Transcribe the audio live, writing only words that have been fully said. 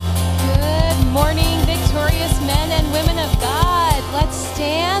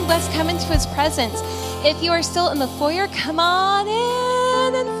Yes, come into his presence. If you are still in the foyer, come on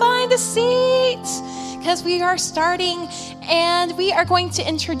in and find a seat because we are starting and we are going to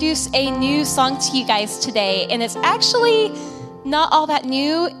introduce a new song to you guys today. And it's actually not all that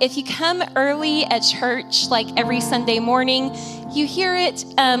new. If you come early at church, like every Sunday morning, you hear it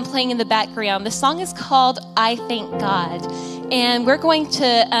playing in the background. The song is called I Thank God. And we're going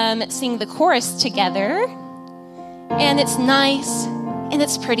to sing the chorus together. And it's nice, and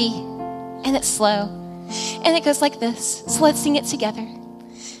it's pretty, and it's slow. And it goes like this. So let's sing it together.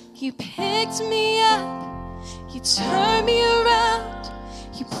 You picked me up, you turned me around,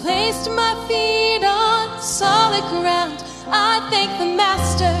 you placed my feet on solid ground. I thank the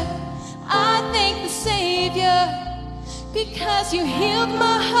Master, I thank the Savior, because you healed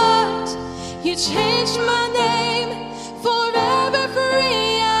my heart, you changed my name, forever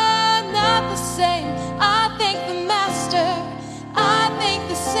free, I'm not the same. I thank the Master, I thank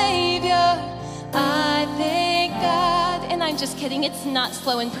the Savior, I thank God. And I'm just kidding, it's not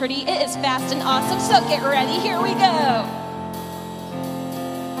slow and pretty, it is fast and awesome, so get ready, here we go.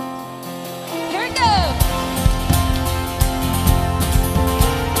 Here we go.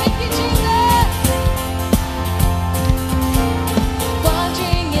 Thank you, Jesus.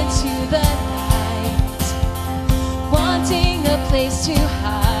 Wandering into the night, wanting a place to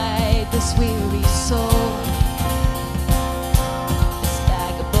hide this weary soul.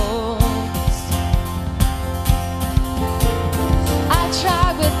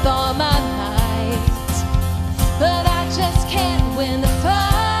 With all my might, but I just can't win the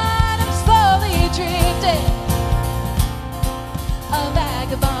fight. I'm slowly drifting, a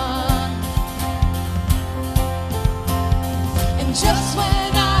vagabond. And just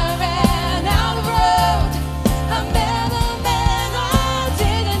when I ran out of road, I met a man I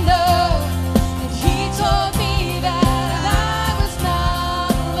didn't know, and he told me that I was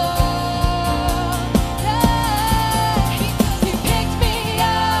not alone. Yeah. He picked me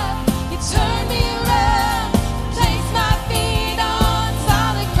up, he turned me around, placed my feet on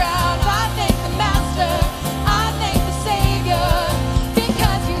solid ground. I thank the Master, I thank the Savior,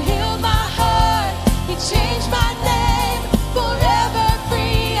 because you healed my heart, you changed my name, forever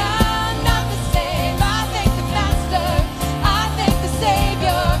free, I'm not the same. I thank the Master, I thank the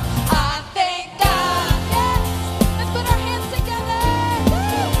Savior, I thank God. Yes, let's put our hands together.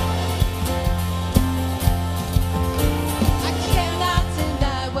 Woo! I cannot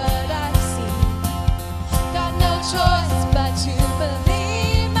deny what I've seen. Got no choice but to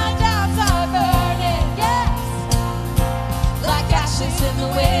believe. My doubts are burning, yes, like ashes in the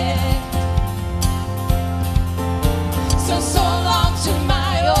wind. So long to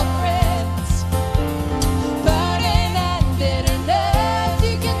my old friends, burden and bitterness,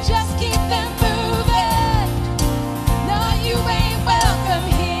 you can just keep them moving. No, you ain't welcome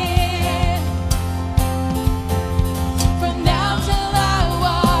here. From now till I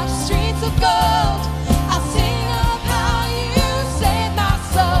walk streets of gold, I'll sing of how you saved my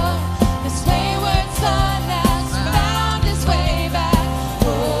soul. This wayward son has found his way back.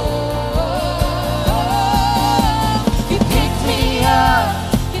 You picked me up,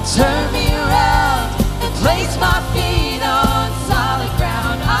 you turned me around, and placed my feet on solid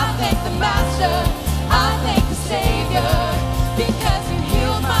ground. I thank the Master, I thank the Savior, because you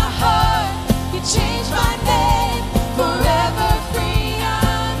healed my heart, you changed my name, forever free,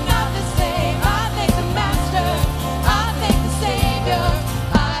 I'm not the same. I thank the Master, I thank the Savior,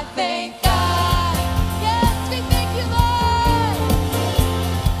 I thank God. Yes, we thank you, Lord.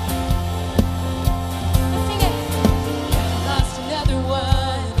 Let's sing it. Lost another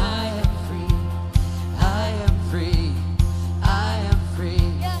one. I am free. I am free. I am free.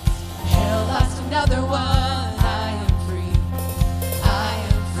 Yes. Hell lost another one. I am free. I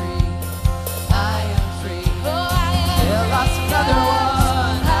am free. I am free. Oh, I am Hell free. Lost another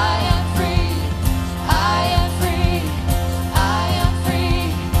one. I am free. I am free. I am free.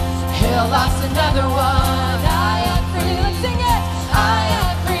 Hell lost another one. I am free. Let's sing it. I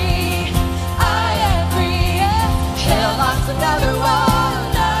am free. I am free. Yes. Hell lost another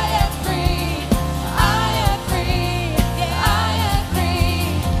one. I am free. I am free. Yeah, I am free.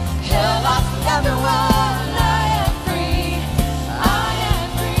 Hell lost another one. I am free. I am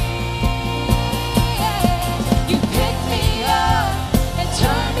free. Yeah. You picked me up and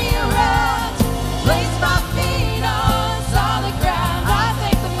turned me around, placed my feet on solid ground. I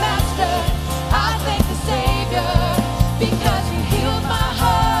thank the Master, I thank the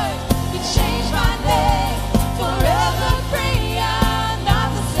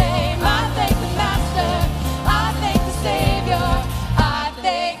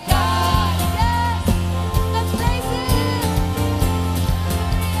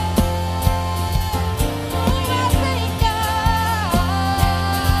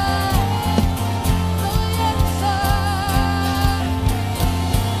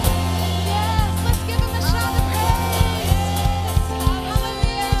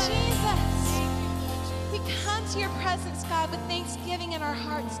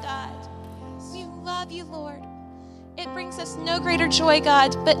Lord. It brings us no greater joy,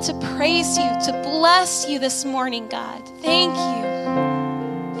 God, but to praise you, to bless you this morning, God. Thank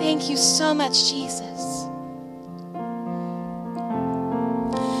you. Thank you so much, Jesus.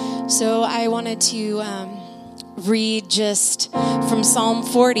 So I wanted to read just from Psalm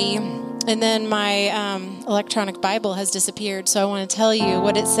 40, and then my electronic Bible has disappeared, so I want to tell you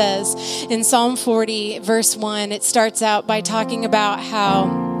what it says. In Psalm 40, verse 1, it starts out by talking about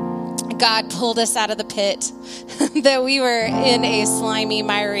how God pulled us out of the pit, that we were in a slimy,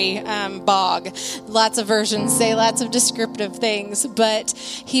 miry bog. Lots of versions say lots of descriptive things, but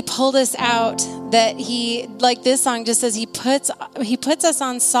he pulled us out, that he, like this song just says, he puts us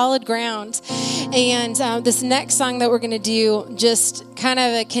on solid ground. And this next song that we're going to do, just kind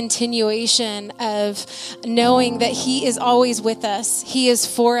of a continuation of knowing that he is always with us. He is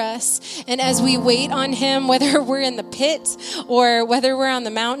for us. And as we wait on him, whether we're in the pit or whether we're on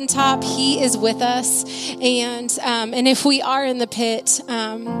the mountaintop, he is with us. And if we are in the pit,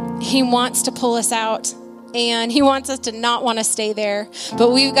 he wants to pull us out. And he wants us to not want to stay there.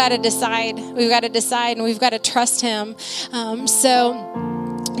 But we've got to decide. We've got to decide, and we've got to trust him. So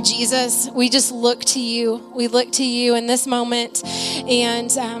Jesus, we just look to you. We look to you in this moment,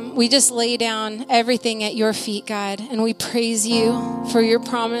 and we just lay down everything at your feet, God. And we praise you for your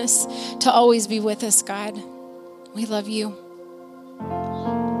promise to always be with us, God. We love you.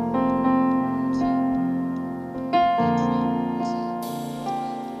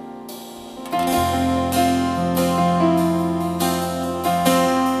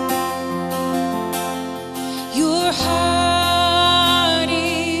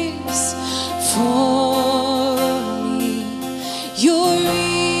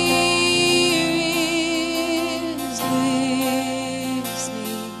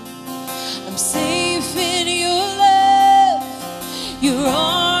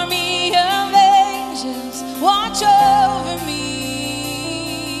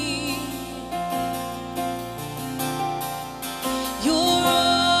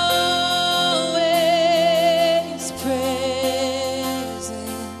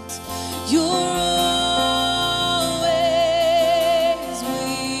 You're always with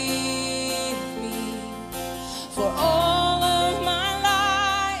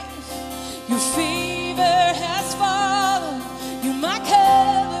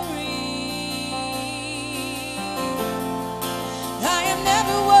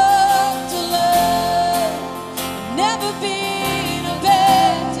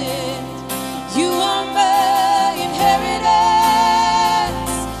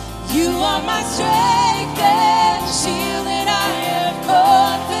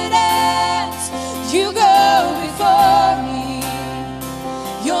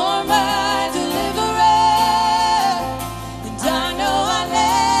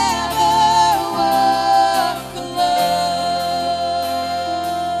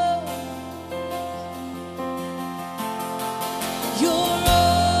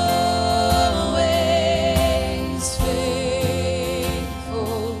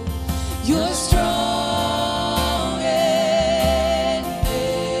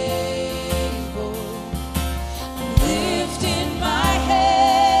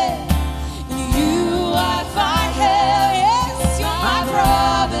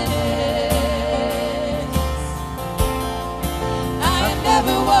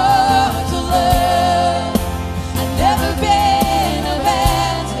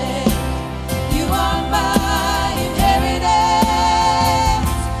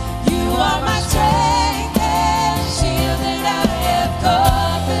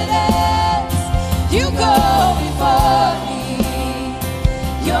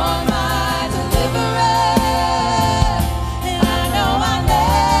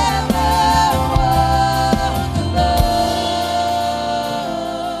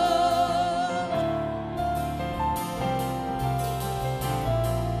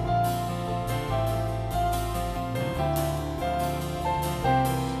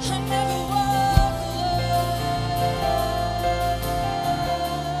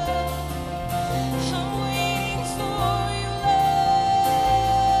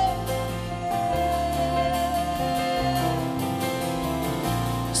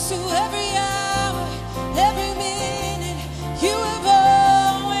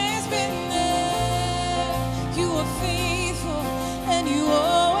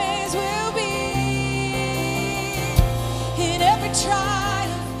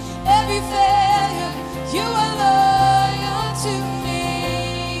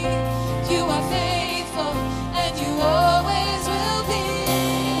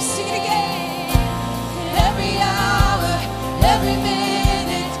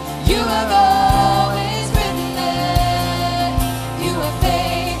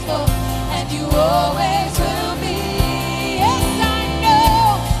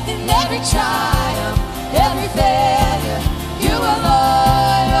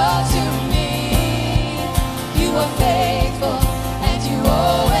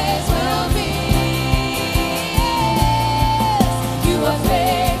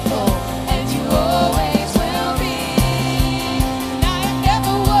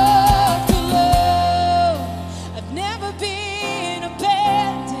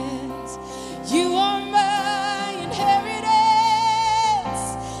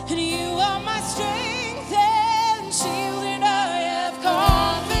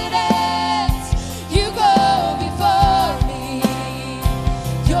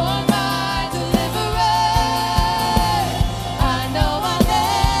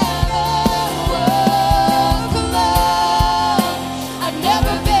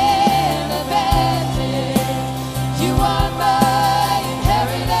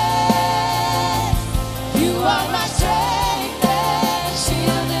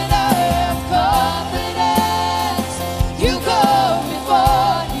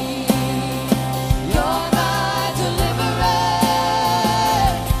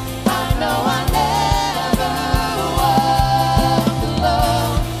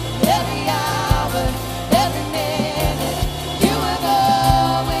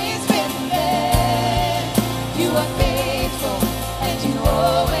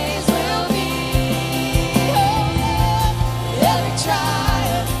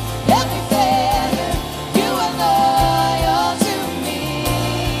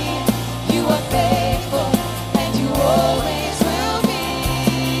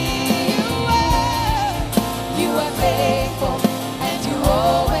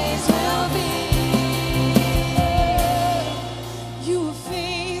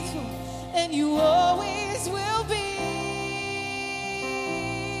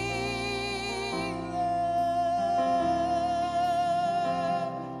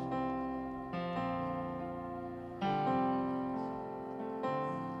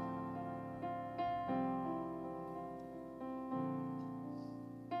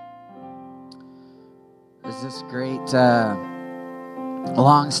There's this great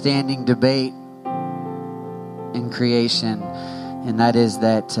long-standing debate in creation, and that is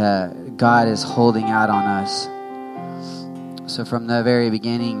that God is holding out on us. So from the very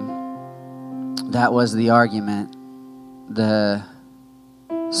beginning, that was the argument. The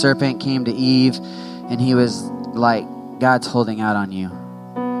serpent came to Eve, and he was like, God's holding out on you.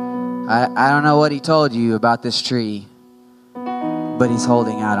 I don't know what he told you about this tree, but he's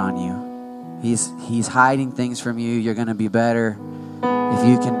holding out on you. He's hiding things from you. You're going to be better if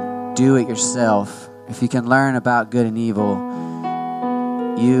you can do it yourself. If you can learn about good and evil,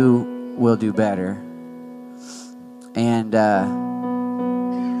 you will do better. And that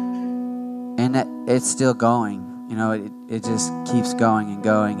it's still going. You know, it just keeps going and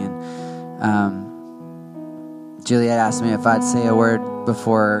going. And Juliet asked me if I'd say a word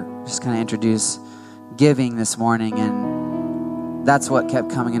before, just kind of introduce giving this morning, and that's what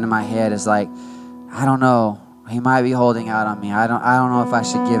kept coming into my head is like, I don't know, he might be holding out on me. I don't know if I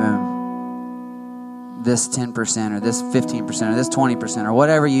should give him this 10% or this 15% or this 20% or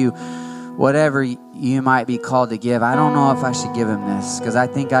whatever you might be called to give. I don't know if I should give him this because I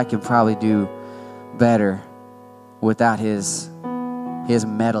think I could probably do better without his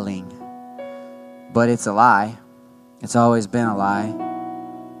meddling. But it's a lie. It's always been a lie.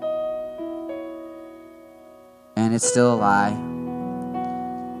 And it's still a lie.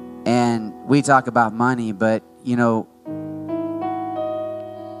 And we talk about money, but, you know,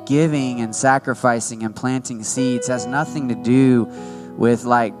 giving and sacrificing and planting seeds has nothing to do with,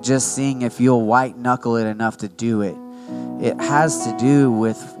 like, just seeing if you'll white knuckle it enough to do it. It has to do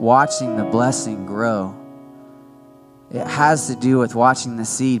with watching the blessing grow. It has to do with watching the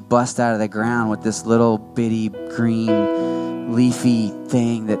seed bust out of the ground with this little bitty green leafy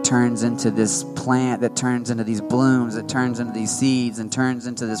thing that turns into this plant, that turns into these blooms, that turns into these seeds and turns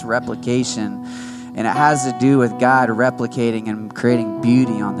into this replication. And it has to do with God replicating and creating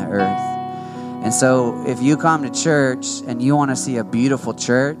beauty on the earth. And so if you come to church and you want to see a beautiful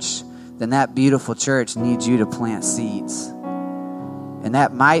church, then that beautiful church needs you to plant seeds. And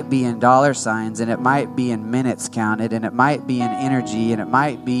that might be in dollar signs, and it might be in minutes counted, and it might be in energy, and it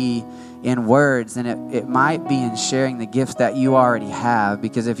might be in words, and it might be in sharing the gifts that you already have,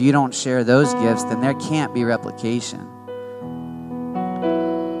 because if you don't share those gifts, then there can't be replication.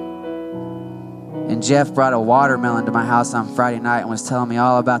 And Jeff brought a watermelon to my house on Friday night and was telling me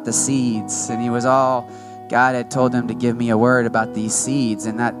all about the seeds, and God had told him to give me a word about these seeds,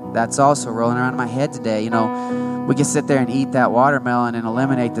 and that's also rolling around in my head today. You know, we can sit there and eat that watermelon and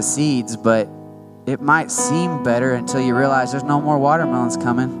eliminate the seeds, but it might seem better until you realize there's no more watermelons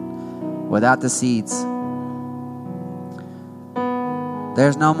coming without the seeds.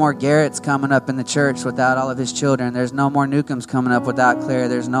 There's no more Garrett's coming up in the church without all of his children. There's no more Newcombs coming up without Claire.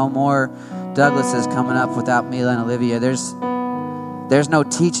 There's no more Douglases coming up without Mila and Olivia. There's no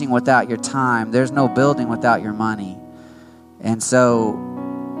teaching without your time. There's no building without your money. And so,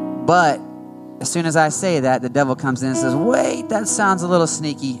 but as soon as I say that, the devil comes in and says, wait, that sounds a little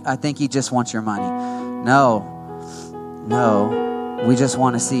sneaky. I think he just wants your money. No. We just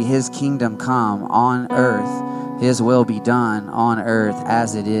want to see his kingdom come on earth. His will be done on earth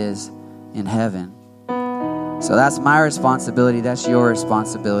as it is in heaven. So that's my responsibility. That's your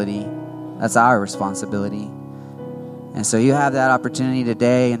responsibility. That's our responsibility. And so you have that opportunity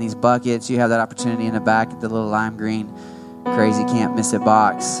today in these buckets. You have that opportunity in the back at the little lime green crazy can't miss it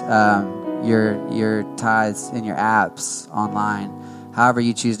box. Your tithes and your apps online, however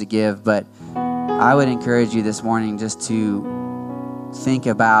you choose to give. But I would encourage you this morning just to think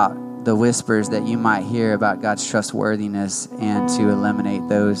about the whispers that you might hear about God's trustworthiness and to eliminate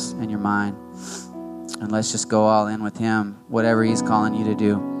those in your mind. And let's just go all in with him, whatever he's calling you to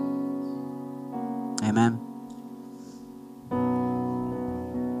do. Amen.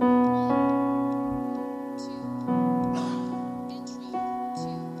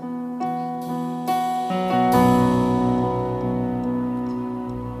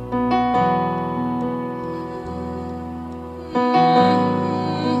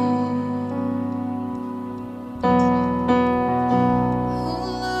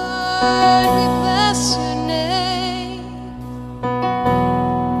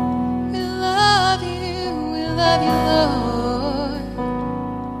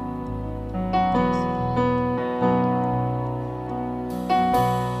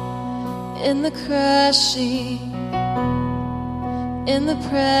 In the crushing, in the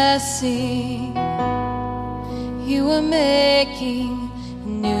pressing, you are making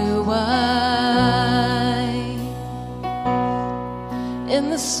new wine. In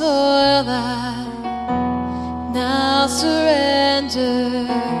the soil I now surrender,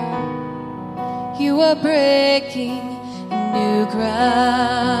 you You are breaking new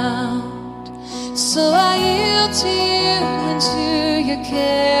ground. So I yield to you and to your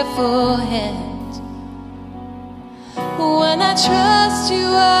careful hand. When I trust you,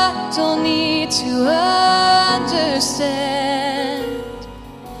 I don't need to understand.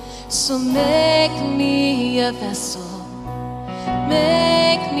 So make me a vessel,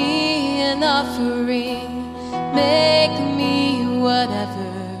 make me an offering, make me whatever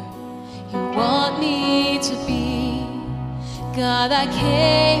you want me to be. God, I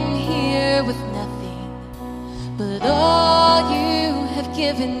came here with nothing but all you have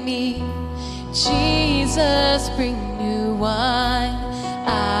given me. Jesus, bring new wine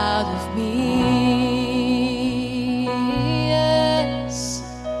out of me. Yes.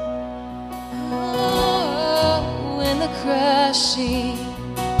 Oh, in the crushing,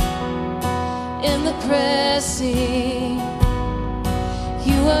 in the pressing,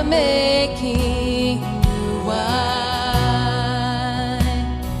 you are making new wine.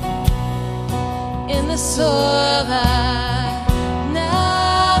 In the soil I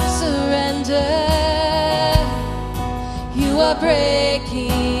now surrender. You are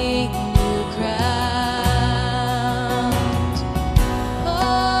breaking new ground.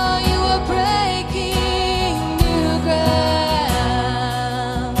 Oh, you are breaking new ground.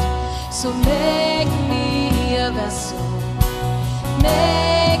 So make me a vessel,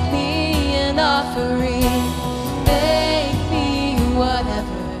 make me an offering, make me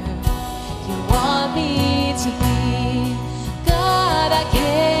whatever you want me to be. God, I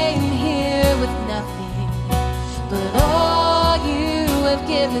came here with nothing but all you have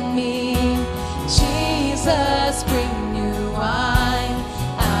given me. Jesus, bring new wine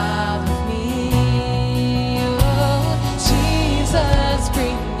out of me. Oh, Jesus,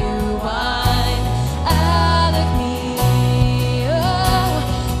 bring new wine out of me. Oh,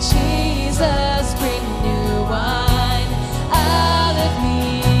 Jesus, bring new wine out of me.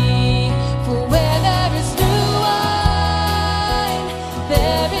 For where there is new wine,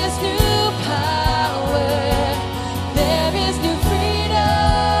 there is new power, there is new freedom.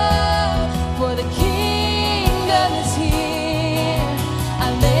 For the kingdom is here. I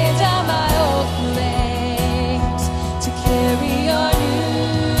lay down my old flames to carry your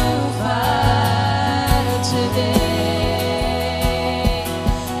new fire today.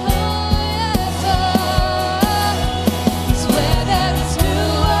 Oh, yes, oh. 'Cause where there is new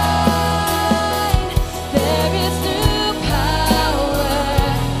wine, there is new power,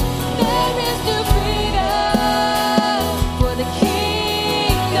 there is new freedom. For the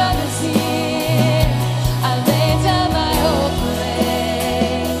kingdom is here. I lay down my old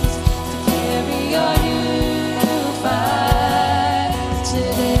flames to carry your new fire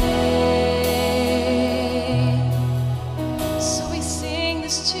today. So we sing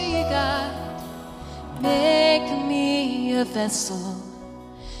this to you, God. Make me a vessel,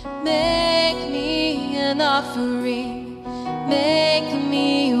 make me an offering, make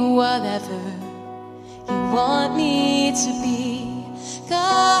me whatever you want me to be.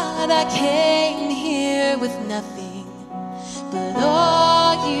 God, I came here with nothing but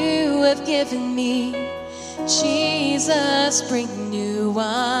all you have given me. Jesus, bring new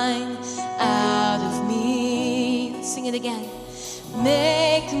wine out of me. Sing it again.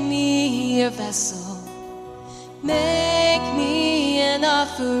 Make me a vessel, make me an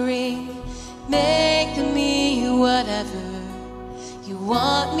offering, make me whatever you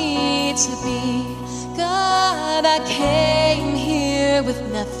want me to be. God, I came here with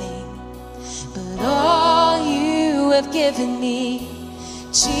nothing but all you have given me.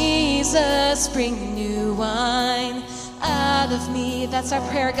 Jesus, bring new wine out of me. That's our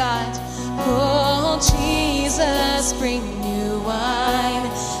prayer, God. Oh, Jesus, bring new wine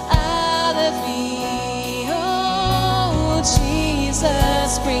out of me. Oh,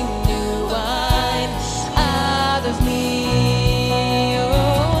 Jesus, bring new wine out of me.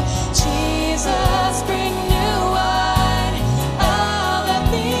 Oh, Jesus, bring new wine out of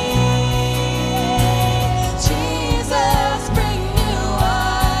me. Jesus, bring new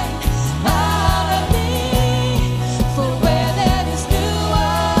wine out of me. For where there is new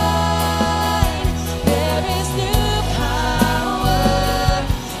wine, there is new power,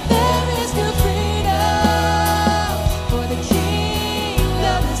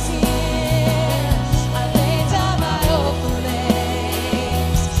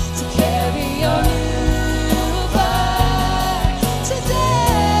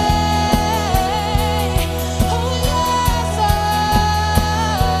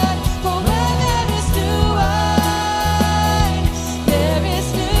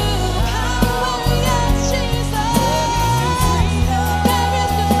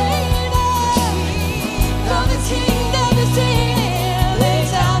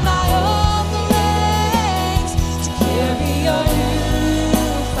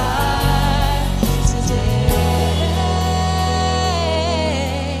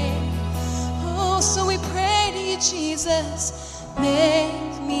 Jesus,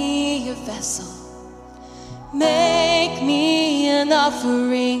 make me a vessel. Make me an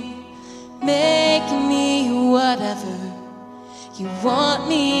offering. Make me whatever you want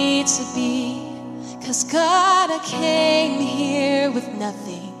me to be. 'Cause God, I came here with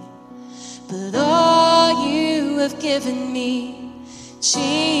nothing but all you have given me.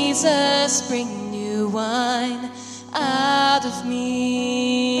 Jesus, bring new wine out of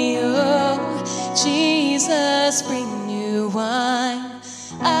me. Oh, Jesus, bring new wine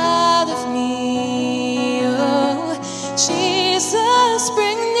out of me. Oh, Jesus,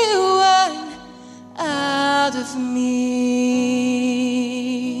 bring new wine out of me.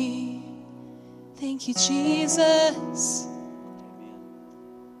 Thank you, Jesus.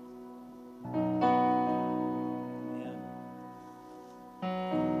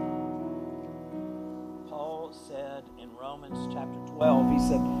 Paul said in Romans chapter 12, he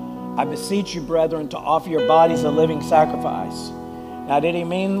said, I beseech you, brethren, to offer your bodies a living sacrifice. Now, did he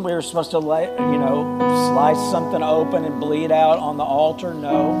mean we were supposed to, slice something open and bleed out on the altar?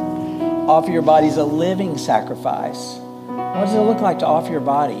 No. Offer your bodies a living sacrifice. What does it look like to offer your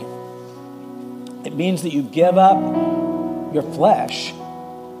body? It means that you give up your flesh.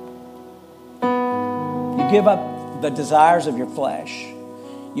 You give up the desires of your flesh.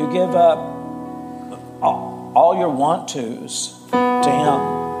 You give up all your want-tos to Him.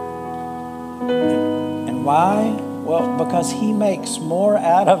 And why? Well, because He makes more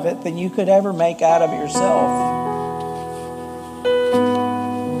out of it than you could ever make out of it yourself.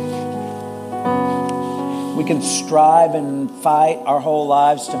 We can strive and fight our whole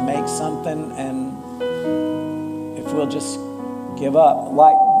lives to make something, and if we'll just give up,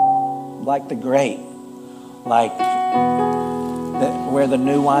 like the grape, where the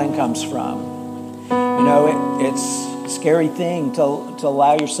new wine comes from. It's a scary thing to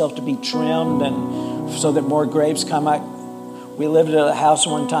allow yourself to be trimmed and so that more grapes come out. We lived at a house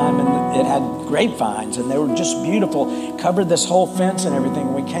one time and it had grapevines and they were just beautiful. Covered this whole fence and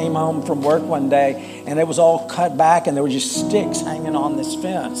everything. We came home from work one day and it was all cut back and there were just sticks hanging on this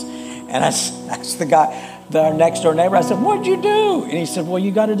fence. And I asked the guy, our next door neighbor, I said, what'd you do? And he said, well,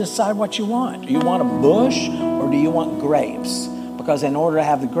 you got to decide what you want. Do you want a bush or do you want grapes? Because in order to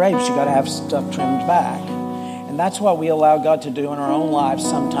have the grapes, you got to have stuff trimmed back. And that's what we allow God to do in our own lives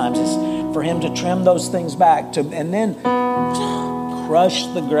sometimes, is for Him to trim those things back and then crush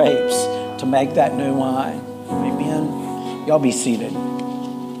the grapes to make that new wine. Amen. Y'all be seated.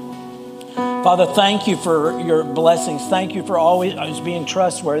 Father, thank you for your blessings. Thank you for always being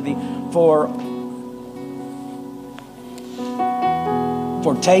trustworthy, for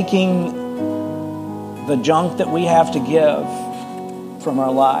taking the junk that we have to give from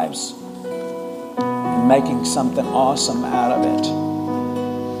our lives and making something awesome out of it.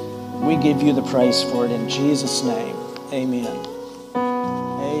 We give you the praise for it in Jesus' name. Amen.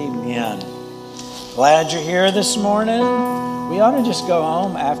 Amen. Glad you're here this morning. We ought to just go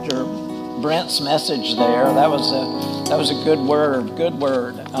home after Brent's message there. That was a good word. Good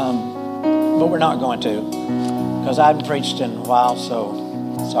word. But we're not going to, because I haven't preached in a while, so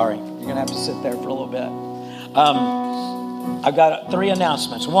sorry. You're going to have to sit there for a little bit. I've got 3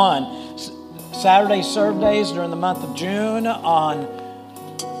 announcements. 1, Saturday serve days during the month of June on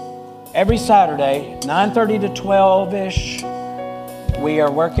every Saturday, 9:30 to 12-ish. We are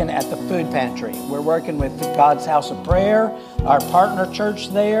working at the food pantry. We're working with God's House of Prayer, our partner church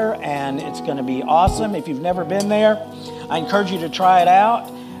there, and it's going to be awesome. If you've never been there, I encourage you to try it out.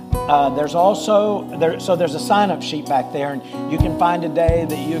 There's a sign-up sheet back there, and you can find a day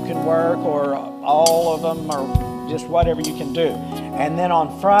that you can work, or all of them, or just whatever you can do. And then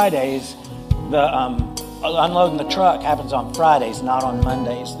on Fridays, the unloading the truck happens on Fridays, not on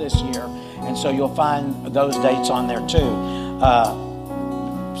Mondays this year. And so you'll find those dates on there too.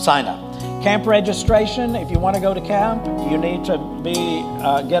 Sign up. Camp registration, if you want to go to camp, you need to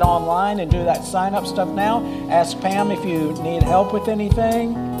get online and do that sign-up stuff now. Ask Pam if you need help with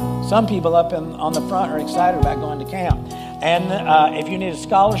anything. Some people up on the front are excited about going to camp. And if you need a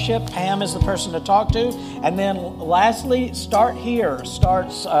scholarship, Pam is the person to talk to. And then lastly, Start Here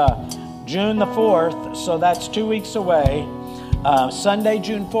starts June the 4th, so that's 2 weeks away. Sunday,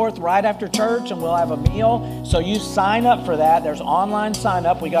 June 4th, right after church, and we'll have a meal. So you sign up for that. There's online sign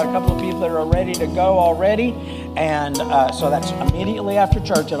up. We got a couple of people that are ready to go already. And so that's immediately after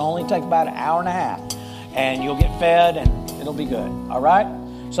church. It'll only take about an hour and a half. And you'll get fed, and it'll be good. All right?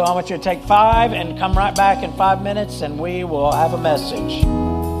 So I want you to take 5 and come right back in 5 minutes, and we will have a message.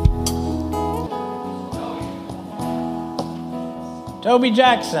 Toby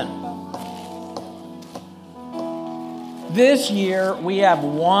Jackson. This year, we have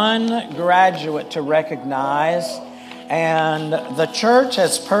one graduate to recognize, And the church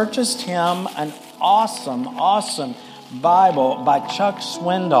has purchased him an awesome Bible by Chuck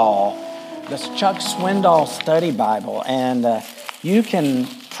Swindoll. This Chuck Swindoll Study Bible. And you can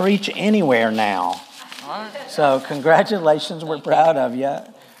preach anywhere now. So congratulations. We're proud of you.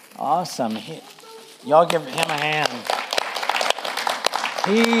 Awesome. Y'all give him a hand.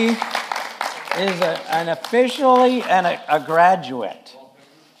 He is an officially and a graduate.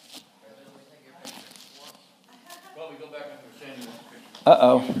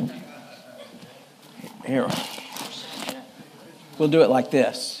 Uh-oh. Here. We'll do it like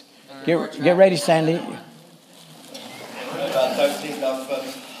this. Get ready, Sandy.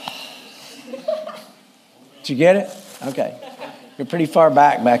 Did you get it? Okay. You're pretty far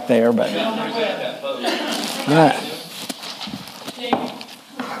back there, but... Yeah.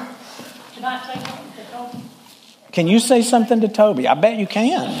 Can you say something to Toby? I bet you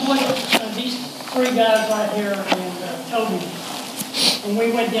can. These three guys right here and Toby, when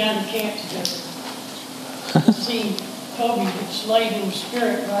we went down to camp together, see Toby gets laid in the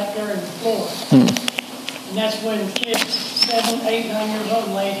spirit right there in the floor. And that's when kids 7, 8, 9 years old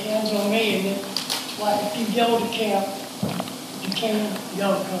laid hands on me, and it's like if you go to camp, you can't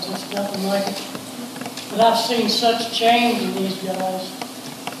go because it's nothing like it. But I've seen such change in these guys.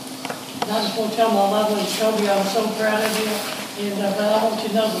 And I just want to tell my lovely Toby, I'm so proud of you. And but I want you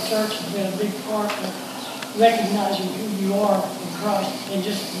to know the church has been a big part of recognizing who you are in Christ and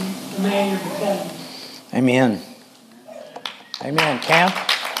just the man you're becoming. Amen. Amen. Camp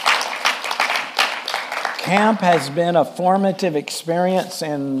has been a formative experience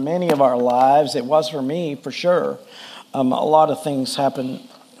in many of our lives. It was for me, for sure. A lot of things happened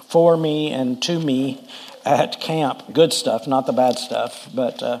for me and to me at camp. Good stuff, not the bad stuff.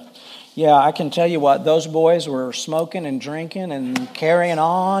 But yeah, I can tell you what, those boys were smoking and drinking and carrying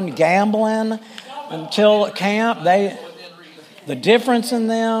on, gambling until camp. The difference in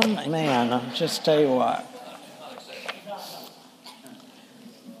them, man, I'll just tell you what.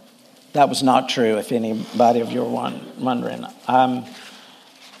 That was not true, if anybody of you are wondering.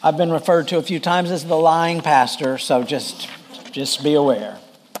 I've been referred to a few times as the lying pastor, so just be aware.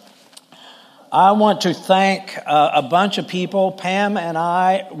 I want to thank a bunch of people. Pam and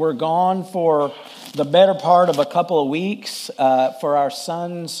I were gone for the better part of a couple of weeks for our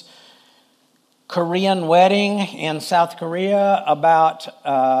son's Korean wedding in South Korea, about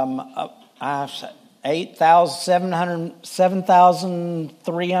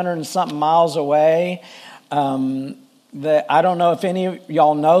 7,300 and something miles away. I don't know if any of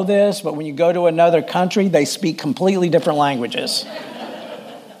y'all know this, but when you go to another country, they speak completely different languages.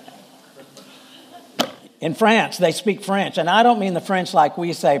 In France, they speak French. And I don't mean the French like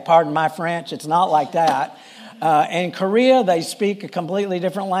we say, pardon my French. It's not like that. In Korea, they speak a completely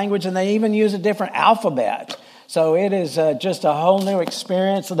different language, and they even use a different alphabet. So it is just a whole new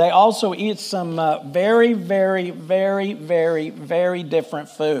experience. They also eat some very, very, very, very, very different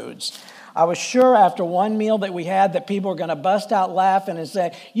foods. I was sure after one meal that we had that people were going to bust out laughing and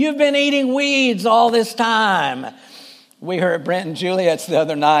say, "You've been eating weeds all this time." We were at Brent and Juliet's the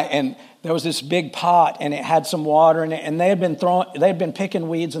other night, and there was this big pot, and it had some water in it, and they'd been picking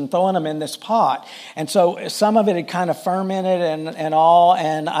weeds and throwing them in this pot. And so some of it had kind of fermented and all,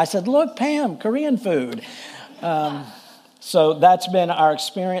 and I said, "Look, Pam, Korean food." So that's been our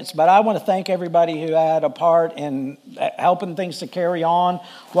experience. But I want to thank everybody who had a part in helping things to carry on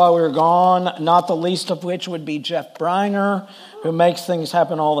while we were gone, not the least of which would be Jeff Briner, who makes things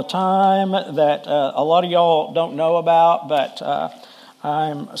happen all the time that a lot of y'all don't know about, but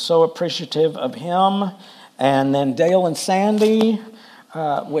I'm so appreciative of him. And then Dale and Sandy,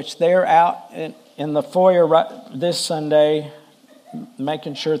 which they're out in the foyer this Sunday,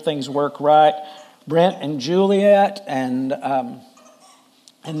 making sure things work right. Brent and Juliet, and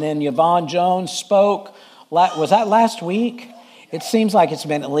then Yvonne Jones spoke. Was that last week? It seems like it's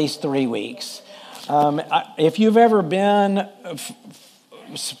been at least 3 weeks. If you've ever been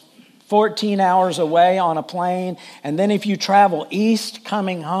 14 hours away on a plane, and then if you travel east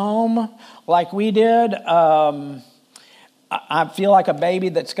coming home like we did, I feel like a baby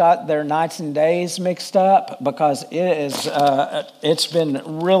that's got their nights and days mixed up because it's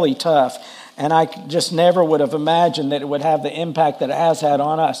been really tough. And I just never would have imagined that it would have the impact that it has had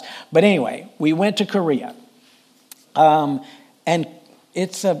on us. But anyway, we went to Korea. And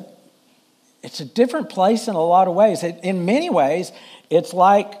it's a different place in a lot of ways. In many ways, it's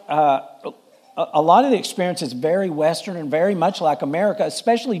like a lot of the experience is very Western and very much like America,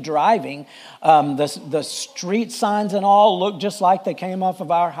 especially driving. The street signs and all look just like they came off of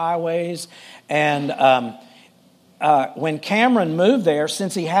our highways. And when Cameron moved there,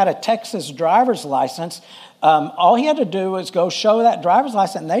 since he had a Texas driver's license, all he had to do was go show that driver's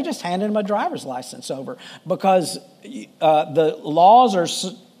license, and they just handed him a driver's license over because the laws are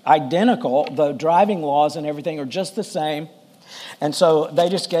identical. The driving laws and everything are just the same. And so they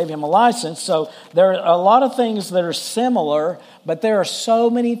just gave him a license. So there are a lot of things that are similar, but there are so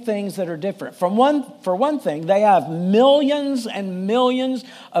many things that are different. For one thing, they have millions and millions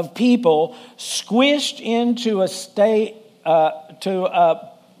of people squished into a state, to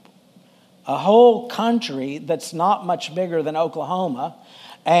a whole country that's not much bigger than Oklahoma.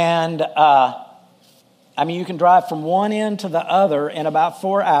 And you can drive from one end to the other in about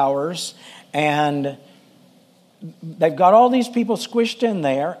 4 hours, and they've got all these people squished in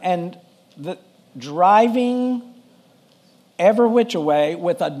there, and driving every which way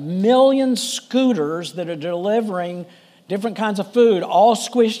with 1 million scooters that are delivering different kinds of food, all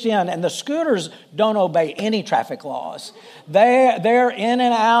squished in. And the scooters don't obey any traffic laws. They're in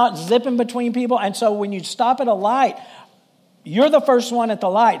and out, zipping between people. And so when you stop at a light, you're the first one at the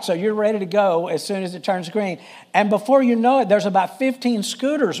light, so you're ready to go as soon as it turns green. And before you know it, there's about 15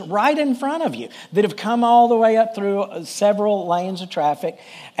 scooters right in front of you that have come all the way up through several lanes of traffic.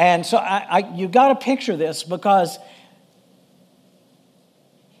 And so you got to picture this, because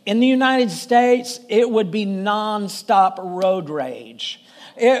in the United States, it would be nonstop road rage.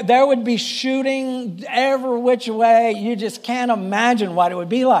 There would be shooting every which way. You just can't imagine what it would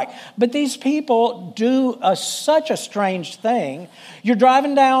be like. But these people do such a strange thing. You're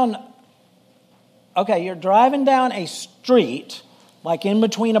driving down a street, like in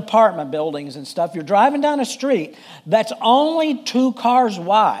between apartment buildings and stuff. You're driving down a street that's only 2 cars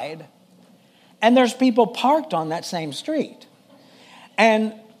wide, and there's people parked on that same street.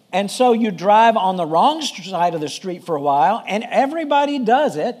 And so you drive on the wrong side of the street for a while, and everybody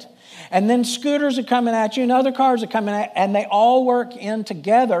does it. And then scooters are coming at you, and other cars are coming at you, and they all work in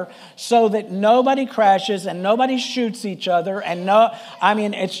together so that nobody crashes and nobody shoots each other.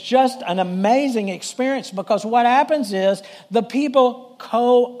 It's just an amazing experience, because what happens is the people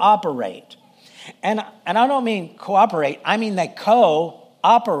cooperate. And I don't mean cooperate, I mean they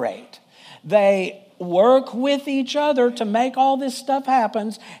cooperate. They work with each other to make all this stuff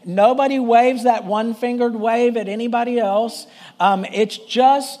happen. Nobody waves that one-fingered wave at anybody else. It's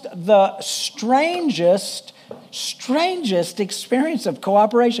just the strangest experience of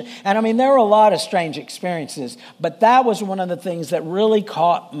cooperation. And there were a lot of strange experiences, but that was one of the things that really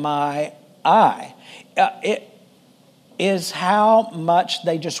caught my eye. It is how much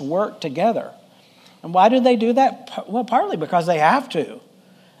they just work together. And why do they do that? Well, partly because they have to.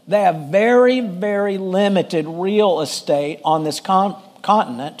 They have very, very limited real estate on this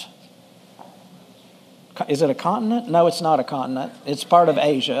continent. Is it a continent? No, it's not a continent. It's part of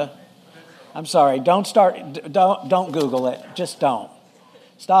Asia. I'm sorry. Don't Google it. Just don't.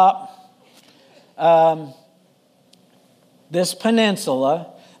 Stop. This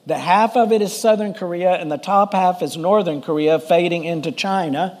peninsula, the half of it is Southern Korea, and the top half is Northern Korea, fading into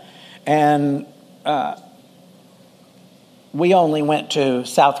China. And we only went to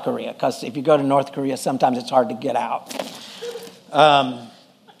South Korea, because if you go to North Korea, sometimes it's hard to get out.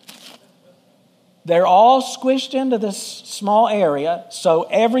 They're all squished into this small area, so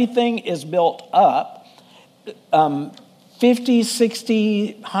everything is built up. 50,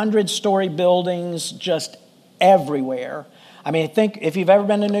 60, 100-story buildings just everywhere. Think if you've ever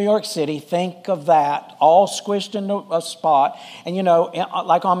been to New York City, think of that, all squished into a spot. And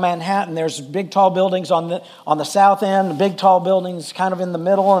like on Manhattan, there's big tall buildings on the south end, big tall buildings kind of in the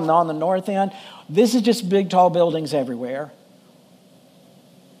middle and on the north end. This is just big tall buildings everywhere.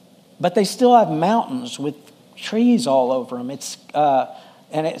 But they still have mountains with trees all over them.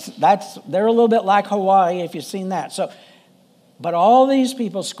 They're a little bit like Hawaii, if you've seen that. But all these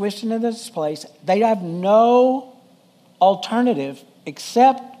people squished into this place, they have no alternative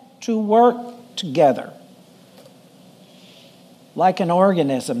except to work together, like an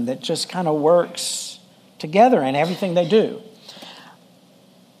organism that just kind of works together in everything they do.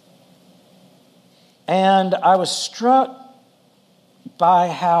 And I was struck by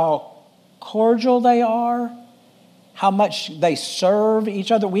how cordial they are, how much they serve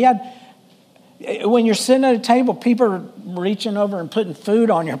each other. When you're sitting at a table, people are reaching over and putting food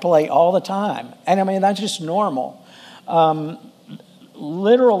on your plate all the time. And that's just normal.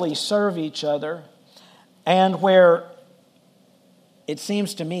 Literally serve each other. And where it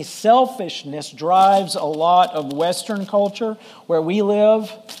seems to me selfishness drives a lot of Western culture where we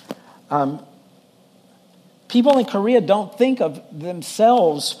live, people in Korea don't think of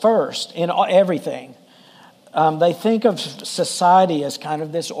themselves first in everything. They think of society as kind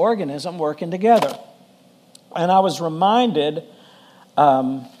of this organism working together. And I was reminded,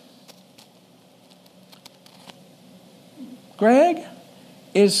 Greg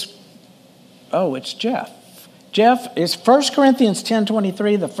is, it's Jeff. Jeff, is 1 Corinthians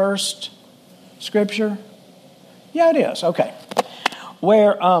 10:23 the first scripture? Yeah, it is. Okay.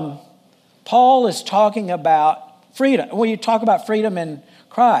 Where Paul is talking about freedom. Well, you talk about freedom in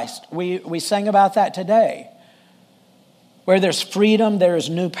Christ. We sang about that today. Where there's freedom, there is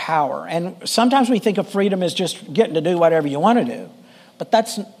new power. And sometimes we think of freedom as just getting to do whatever you want to do. But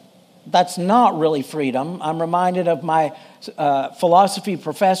that's not really freedom. I'm reminded of my philosophy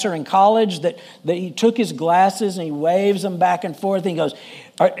professor in college that he took his glasses and he waves them back and forth. And he goes,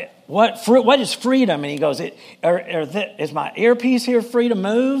 what is freedom? And he goes, is my earpiece here free to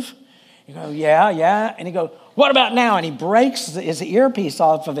move? You go, yeah. And he goes, what about now? And he breaks his earpiece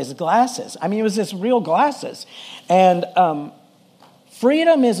off of his glasses. I mean, it was his real glasses. And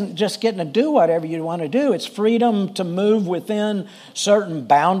freedom isn't just getting to do whatever you want to do. It's freedom to move within certain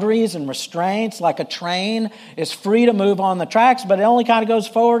boundaries and restraints. Like a train is free to move on the tracks, but it only kind of goes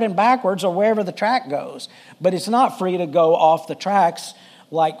forward and backwards or wherever the track goes. But it's not free to go off the tracks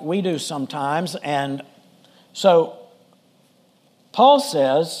like we do sometimes. And so Paul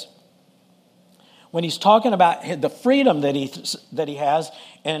says, when he's talking about the freedom that he has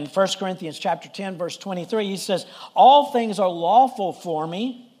in 1 Corinthians chapter 10, verse 23, he says, all things are lawful for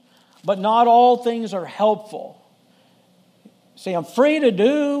me, but not all things are helpful. See, I'm free to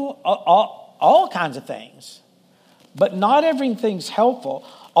do all kinds of things, but not everything's helpful.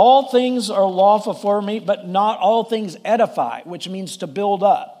 All things are lawful for me, but not all things edify, which means to build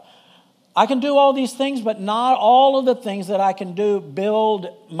up. I can do all these things, but not all of the things that I can do build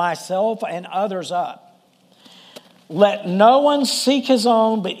myself and others up. Let no one seek his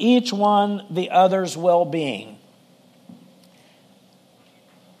own, but each one the other's well-being.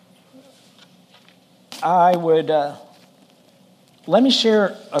 I would let me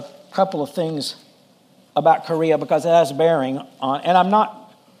share a couple of things about Korea because it has bearing on, and I'm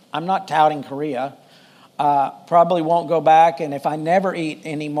not touting Korea. Probably won't go back, and if I never eat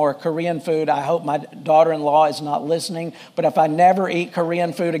any more Korean food, I hope my daughter-in-law is not listening, but if I never eat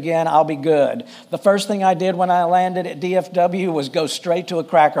Korean food again, I'll be good. The first thing I did when I landed at DFW was go straight to a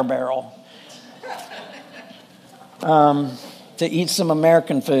Cracker Barrel to eat some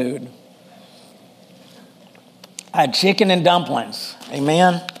American food. I had chicken and dumplings.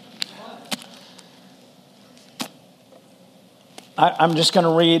 Amen. I'm just going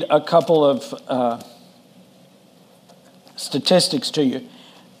to read a couple of statistics to you.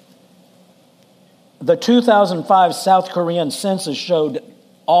 The 2005 South Korean census showed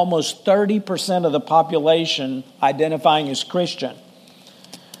almost 30% of the population identifying as Christian.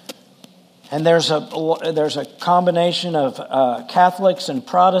 And there's a combination of Catholics and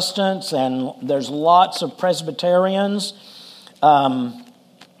Protestants, and there's lots of Presbyterians. And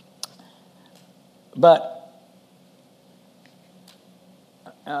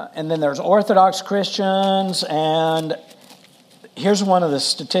then there's Orthodox Christians, and here's one of the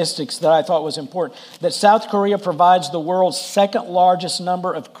statistics that I thought was important, that South Korea provides the world's second largest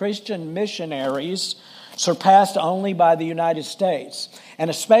number of Christian missionaries, surpassed only by the United States. And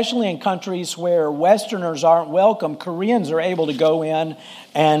especially in countries where Westerners aren't welcome, Koreans are able to go in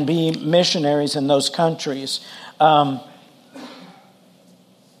and be missionaries in those countries.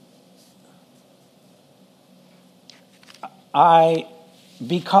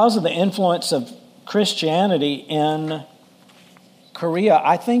 Because of the influence of Christianity in Korea,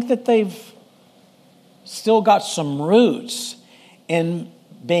 I think that they've still got some roots in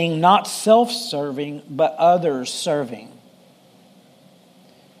being not self-serving, but others serving.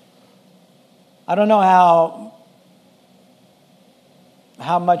 I don't know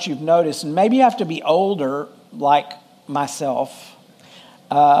how much you've noticed, and maybe you have to be older like myself,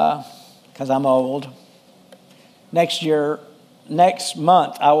 because I'm old. Next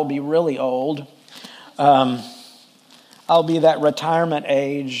month, I will be really old. I'll be that retirement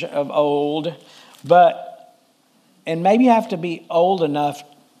age of old. And maybe you have to be old enough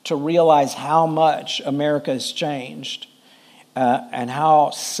to realize how much America has changed and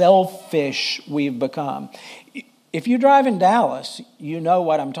how selfish we've become. If you drive in Dallas, you know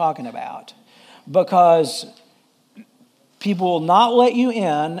what I'm talking about. Because people will not let you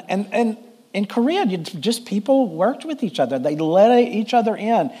in. And in Korea, people worked with each other. They let each other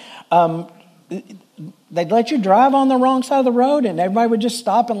in. They'd let you drive on the wrong side of the road, and everybody would just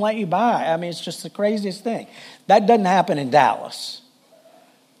stop and let you by. I mean, it's just the craziest thing. That doesn't happen in Dallas.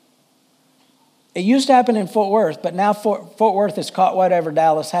 It used to happen in Fort Worth, but now Fort Worth has caught whatever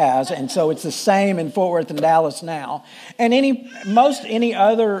Dallas has, and so it's the same in Fort Worth and Dallas now. And any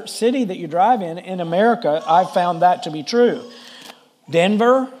other city that you drive in America, I've found that to be true.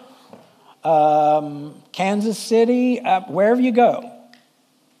 Denver, Kansas City, wherever you go,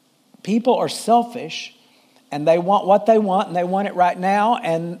 people are selfish, and they want what they want, and they want it right now,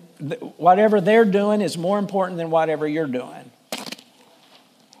 and whatever they're doing is more important than whatever you're doing.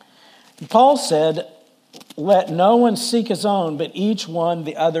 Paul said, let no one seek his own, but each one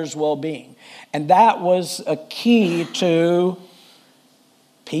the other's well-being. And that was a key to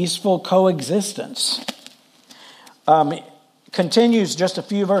peaceful coexistence. Continues just a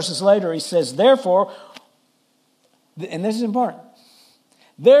few verses later, he says, therefore, and this is important,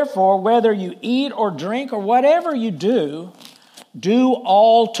 therefore, whether you eat or drink or whatever you do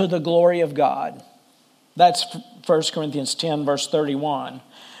all to the glory of God. That's 1 Corinthians 10, verse 31.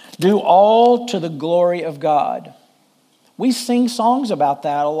 Do all to the glory of God. We sing songs about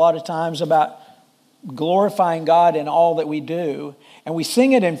that a lot of times, about glorifying God in all that we do. And we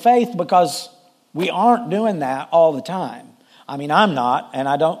sing it in faith because we aren't doing that all the time. I mean, I'm not, and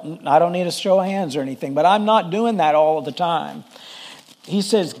I don't need a show of hands or anything, but I'm not doing that all the time. He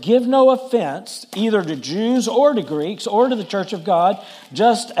says, give no offense either to Jews or to Greeks or to the church of God,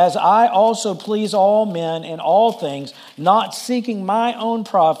 just as I also please all men in all things, not seeking my own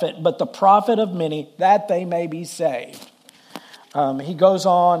profit, but the profit of many, that they may be saved. He goes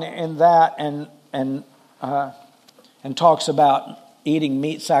on in that and talks about eating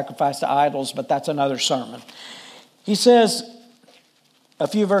meat sacrificed to idols, but that's another sermon. He says, a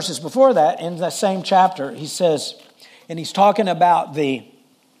few verses before that, in the same chapter, he says, and he's talking about the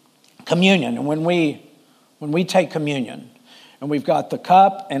communion. And when we take communion, and we've got the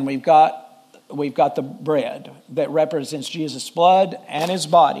cup and we've got the bread that represents Jesus' blood and his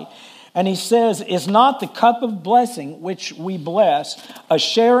body. And he says, is not the cup of blessing which we bless a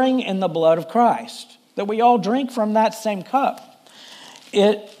sharing in the blood of Christ? That we all drink from that same cup.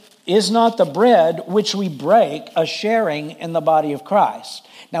 It is not the bread which we break a sharing in the body of Christ.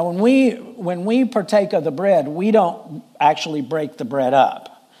 Now, when we partake of the bread, we don't actually break the bread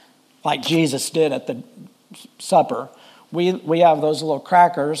up like Jesus did at the supper. We have those little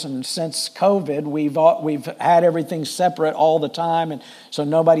crackers, and since COVID, we've had everything separate all the time, and so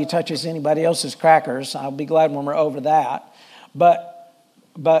nobody touches anybody else's crackers. I'll be glad when we're over that. But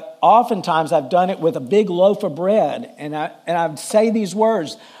oftentimes I've done it with a big loaf of bread, and I say these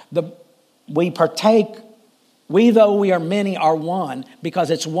words: we partake. We, though we are many, are one,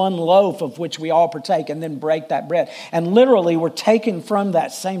 because it's one loaf of which we all partake, and then break that bread. And literally, we're taking from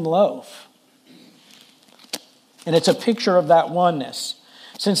that same loaf. And it's a picture of that oneness.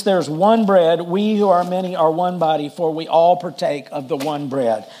 Since there's one bread, we who are many are one body, for we all partake of the one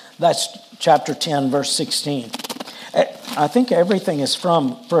bread. That's chapter 10, verse 16. I think everything is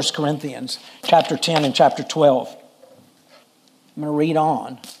from 1 Corinthians, chapter 10 and chapter 12. I'm going to read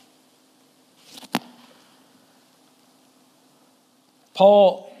on.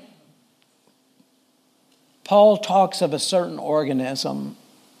 Paul talks of a certain organism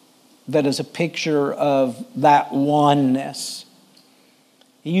that is a picture of that oneness.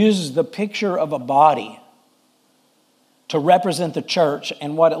 He uses the picture of a body to represent the church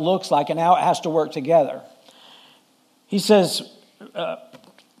and what it looks like and how it has to work together. He says,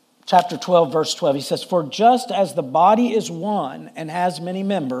 chapter 12, verse 12, he says, for just as the body is one and has many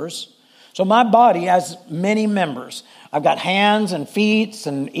members, so my body has many members. I've got hands and feet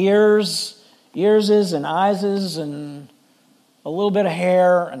and earses and eyeses and a little bit of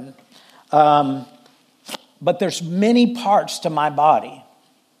hair. But there's many parts to my body.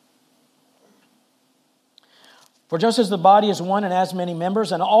 For just as the body is one and has many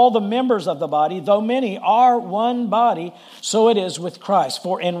members, and all the members of the body, though many, are one body, so it is with Christ.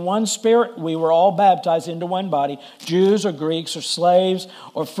 For in one Spirit we were all baptized into one body, Jews or Greeks or slaves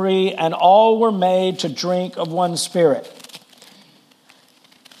or free, and all were made to drink of one Spirit.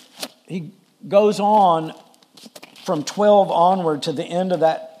 He goes on from 12 onward to the end of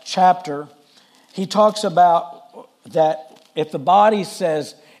that chapter. He talks about that if the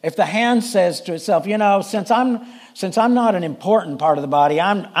hand says to itself, since I'm not an important part of the body,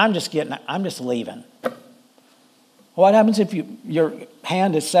 I'm just leaving. What happens if your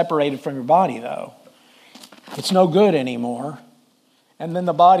hand is separated from your body, though? It's no good anymore. And then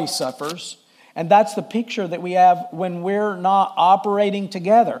the body suffers. And that's the picture that we have when we're not operating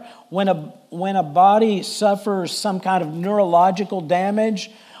together. When a body suffers some kind of neurological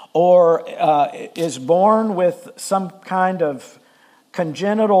damage or is born with some kind of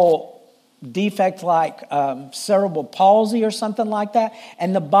congenital defect like cerebral palsy or something like that,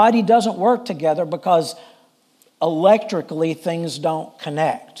 and the body doesn't work together because electrically things don't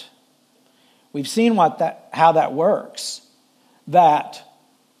connect. We've seen how that works. That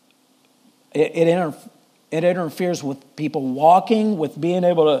it interferes with people walking, with being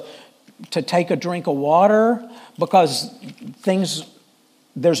able to take a drink of water, because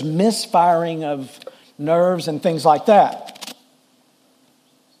there's misfiring of nerves and things like that.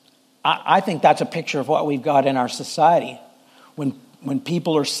 I think that's a picture of what we've got in our society. When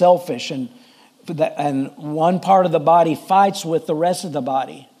people are selfish and one part of the body fights with the rest of the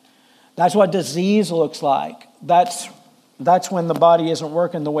body. That's what disease looks like. That's when the body isn't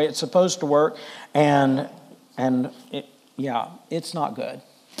working the way it's supposed to work, and it's not good.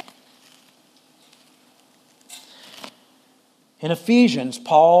 In Ephesians,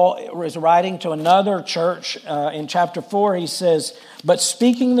 Paul is writing to another church in chapter 4. He says, "But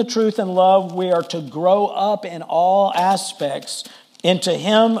speaking the truth in love, we are to grow up in all aspects into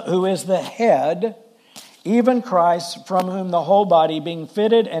Him who is the head, even Christ, from whom the whole body, being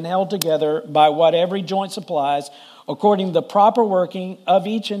fitted and held together by what every joint supplies, according to the proper working of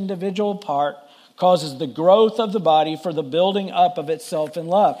each individual part, causes the growth of the body for the building up of itself in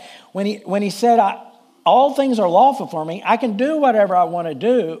love." When he said, all things are lawful for me, I can do whatever I want to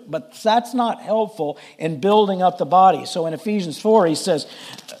do, but that's not helpful in building up the body. So in Ephesians 4, he says,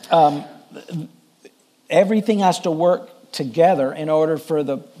 everything has to work together in order for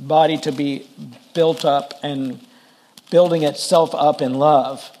the body to be built up and building itself up in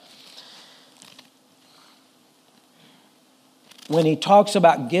love. When he talks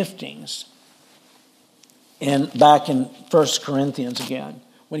about giftings, back in 1 Corinthians again,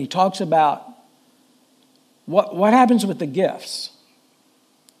 when he talks about what happens with the gifts?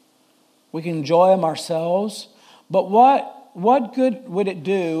 We can enjoy them ourselves, but what good would it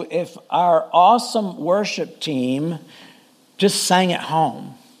do if our awesome worship team just sang at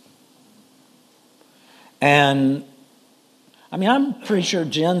home? And I'm pretty sure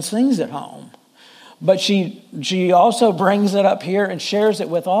Jen sings at home, but she also brings it up here and shares it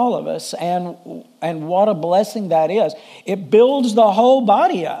with all of us, and what a blessing that is. It builds the whole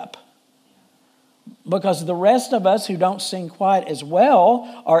body up. Because the rest of us who don't sing quite as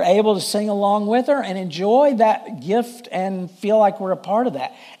well are able to sing along with her and enjoy that gift and feel like we're a part of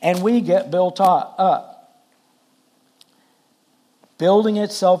that. And we get built up. Building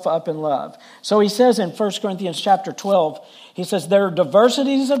itself up in love. So he says in 1 Corinthians chapter 12, he says, there are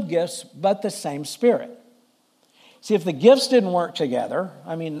diversities of gifts, but the same Spirit. See, if the gifts didn't work together,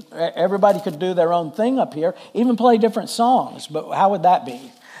 everybody could do their own thing up here, even play different songs, but how would that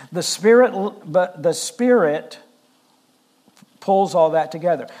be? The Spirit pulls all that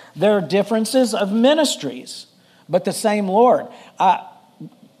together. There are differences of ministries, but the same Lord. I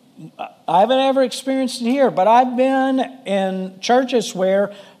haven't ever experienced it here, but I've been in churches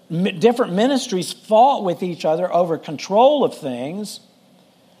where different ministries fought with each other over control of things.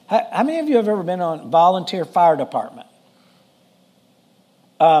 How many of you have ever been on volunteer fire department?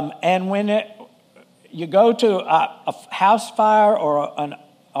 And when you go to a house fire or an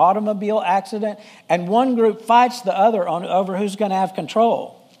automobile accident, and one group fights the other over who's going to have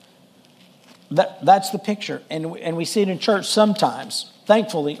control. That's the picture, and we see it in church sometimes.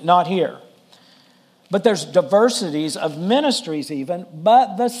 Thankfully, not here. But there's diversities of ministries even,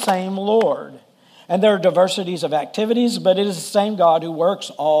 but the same Lord. And there are diversities of activities, but it is the same God who works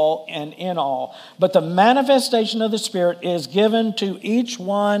all and in all. But the manifestation of the Spirit is given to each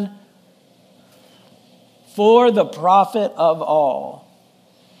one for the profit of all.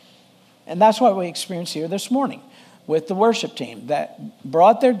 And that's what we experienced here this morning with the worship team that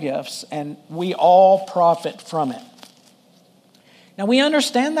brought their gifts, and we all profit from it. Now, we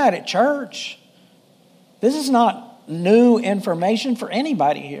understand that at church. This is not new information for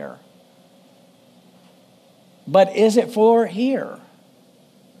anybody here. But is it for here?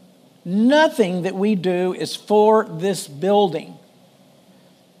 Nothing that we do is for this building.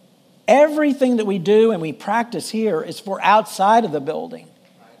 Everything that we do and we practice here is for outside of the building.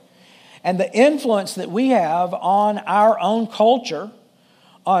 And the influence that we have on our own culture,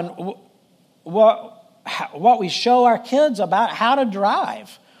 on what we show our kids about how to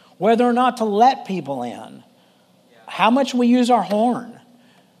drive, whether or not to let people in, how much we use our horn.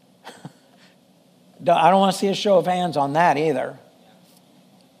 I don't want to see a show of hands on that either.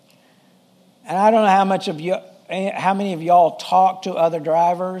 And I don't know how many of y'all talk to other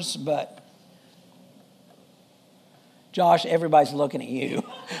drivers, but Josh, everybody's looking at you.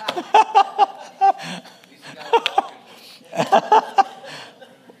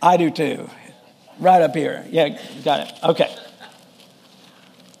 I do too. Right up here. Yeah, got it. Okay.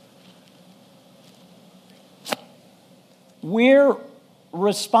 we're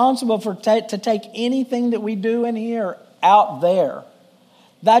responsible to take anything that we do in here out there.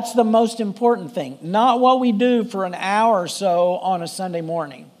 That's the most important thing. Not what we do for an hour or so on a Sunday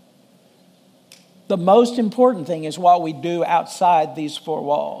morning. The most important thing is what we do outside these four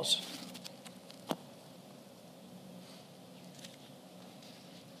walls.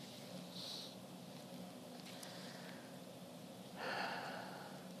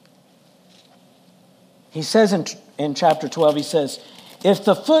 He says in chapter 12, he says, if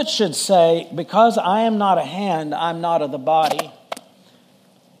the foot should say, because I am not a hand, I'm not of the body,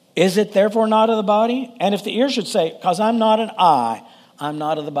 is it therefore not of the body? And if the ear should say, because I'm not an eye, I'm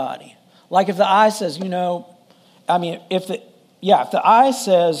not of the body. Like if the eye says, if the eye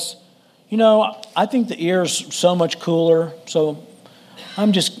says, I think the ear's so much cooler, so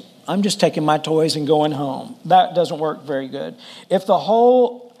I'm just taking my toys and going home. That doesn't work very good. If the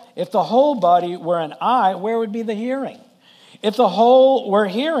whole body were an eye, where would be the hearing? If the whole were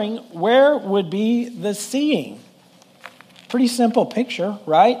hearing, where would be the seeing? Pretty simple picture,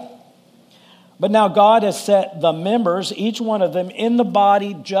 right? But now God has set the members, each one of them, in the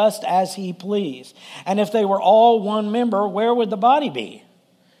body just as he pleased. And if they were all one member, where would the body be?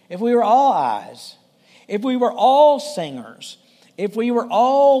 If we were all eyes, if we were all singers, if we were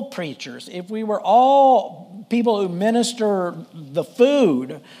all preachers, if we were all people who minister the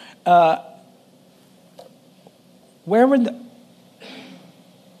food, where would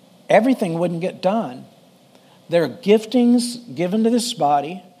everything wouldn't get done? There are giftings given to this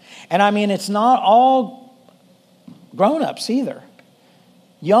body. And it's not all grown-ups either.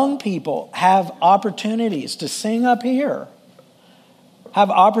 Young people have opportunities to sing up here, have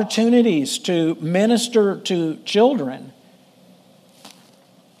opportunities to minister to children.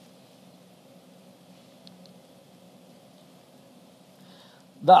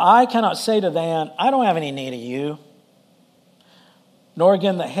 The eye cannot say to the hand, I don't have any need of you. Nor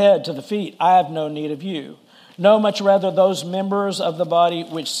again the head to the feet, I have no need of you. No, much rather those members of the body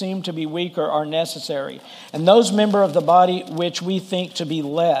which seem to be weaker are necessary. And those members of the body which we think to be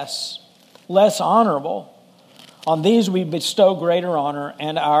less honorable, on these we bestow greater honor,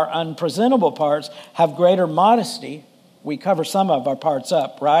 and our unpresentable parts have greater modesty. We cover some of our parts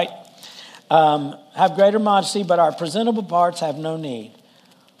up, right? Have greater modesty, but our presentable parts have no need.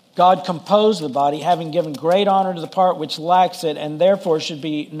 God composed the body, having given great honor to the part which lacks it, and therefore should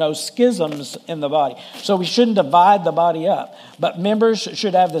be no schisms in the body. So we shouldn't divide the body up, but members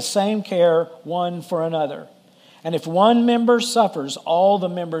should have the same care one for another. And if one member suffers, all the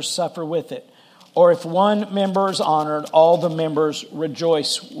members suffer with it. Or if one member is honored, all the members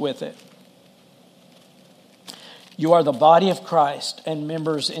rejoice with it. You are the body of Christ and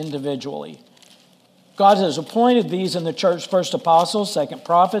members individually. God has appointed these in the church, first apostles, second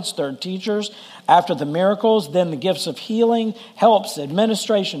prophets, third teachers, after the miracles, then the gifts of healing, helps,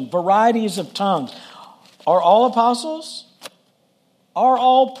 administration, varieties of tongues. Are all apostles? Are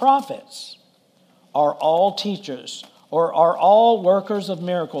all prophets? Are all teachers? Or are all workers of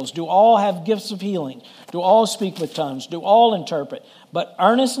miracles? Do all have gifts of healing? Do all speak with tongues? Do all interpret? But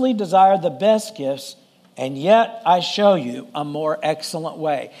earnestly desire the best gifts, and yet I show you a more excellent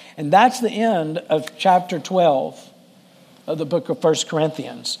way. And that's the end of chapter 12 of the book of 1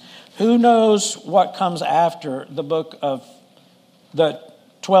 Corinthians. Who knows what comes after the book of the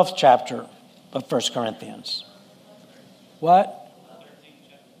 12th chapter of 1 Corinthians? What?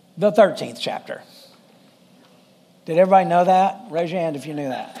 The 13th chapter. Did everybody know that? Raise your hand if you knew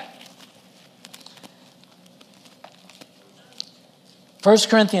that. 1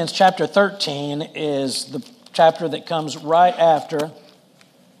 Corinthians chapter 13 is the chapter that comes right after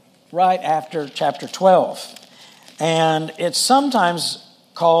chapter 12. And it's sometimes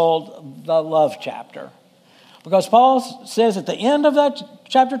called the love chapter. Because Paul says at the end of that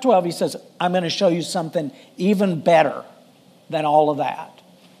chapter 12, he says, I'm going to show you something even better than all of that.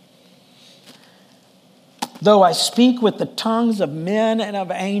 Though I speak with the tongues of men and of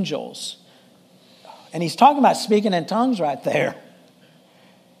angels. And he's talking about speaking in tongues right there.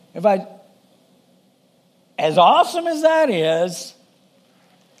 As awesome as that is,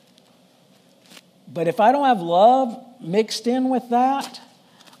 but if I don't have love mixed in with that,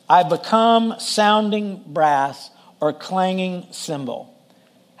 I become sounding brass or clanging cymbal.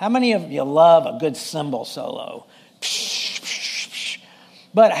 How many of you love a good cymbal solo?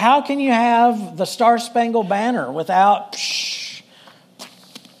 But how can you have the Star Spangled Banner without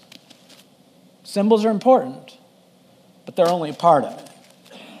cymbals are important, but they're only a part of it.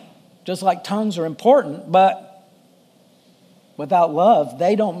 Just like tongues are important, but without love,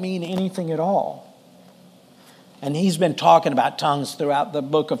 they don't mean anything at all. And he's been talking about tongues throughout the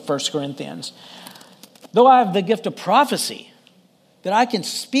book of 1 Corinthians. Though I have the gift of prophecy, that I can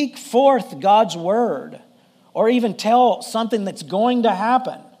speak forth God's word or even tell something that's going to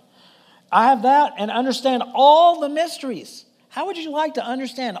happen. I have that and understand all the mysteries. How would you like to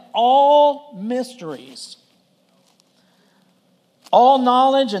understand all mysteries? All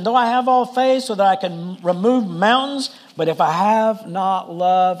knowledge, and though I have all faith so that I can remove mountains, but if I have not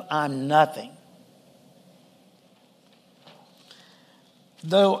love, I'm nothing.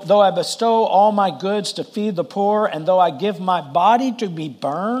 Though I bestow all my goods to feed the poor, and though I give my body to be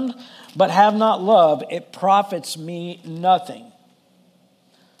burned, but have not love, it profits me nothing.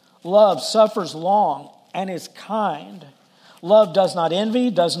 Love suffers long and is kind. Love does not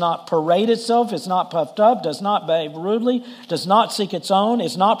envy, does not parade itself, is not puffed up, does not behave rudely, does not seek its own,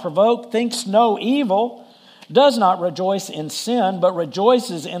 is not provoked, thinks no evil, does not rejoice in sin, but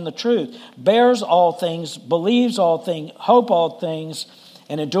rejoices in the truth, bears all things, believes all things, hope all things,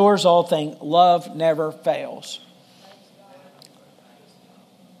 and endures all things. Love never fails.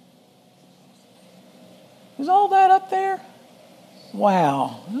 Is all that up there?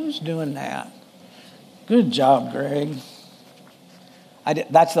 Wow, who's doing that? Good job, Greg.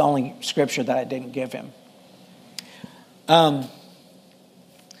 That's the only scripture that I didn't give him.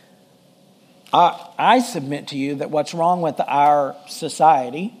 I submit to you that what's wrong with our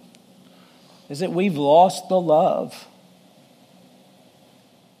society is that we've lost the love.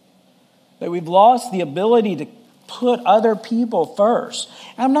 That we've lost the ability to put other people first.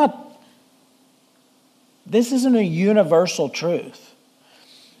 This isn't a universal truth.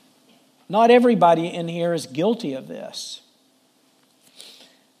 Not everybody in here is guilty of this.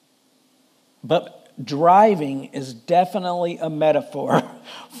 But driving is definitely a metaphor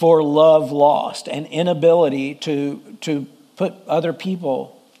for love lost and inability to put other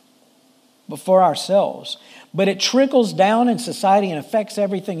people before ourselves. But it trickles down in society and affects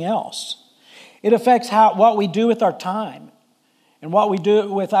everything else. It affects what we do with our time and what we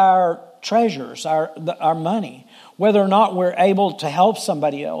do with our treasures, our money, whether or not we're able to help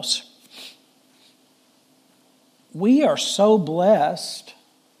somebody else. We are so blessed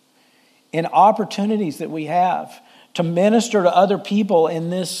in opportunities that we have to minister to other people in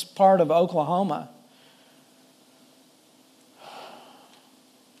this part of Oklahoma.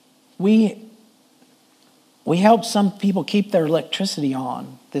 We helped some people keep their electricity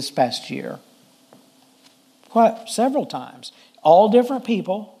on this past year. Several times. All different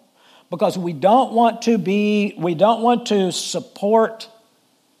people, because we don't want to support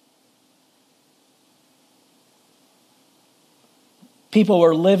people who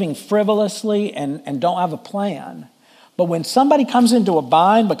are living frivolously and don't have a plan. But when somebody comes into a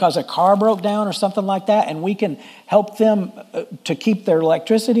bind because a car broke down or something like that, and we can help them to keep their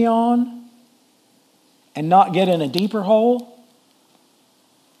electricity on and not get in a deeper hole,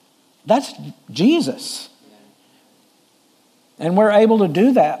 that's Jesus. And we're able to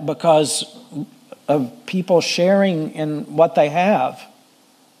do that because of people sharing in what they have.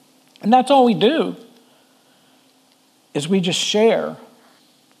 And that's all we do, is we just share.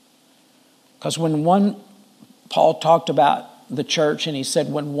 Because Paul talked about the church, and he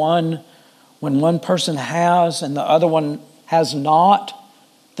said when one person has and the other one has not,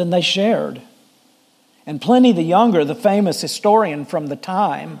 then they shared. And Pliny the Younger, the famous historian from the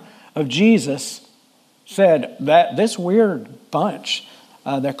time of Jesus, said that this weird bunch,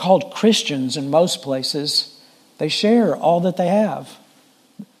 they're called Christians in most places, they share all that they have.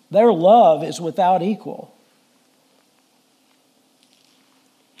 Their love is without equal.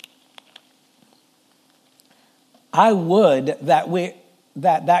 I would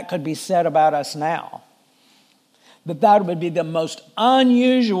that could be said about us now. That would be the most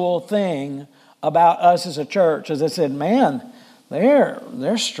unusual thing about us as a church. As I said, man,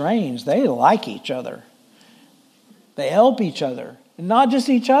 they're strange. They like each other. They help each other. And not just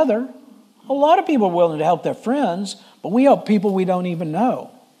each other. A lot of people are willing to help their friends, but we help people we don't even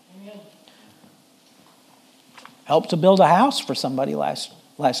know. Amen. Helped to build a house for somebody last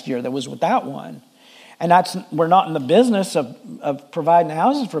year that was without one. And we're not in the business of providing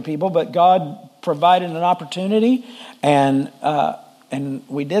houses for people, but God provided an opportunity, and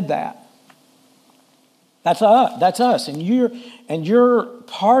we did that. That's us, and you're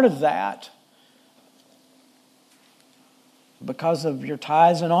part of that because of your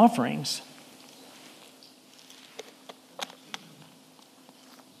tithes and offerings.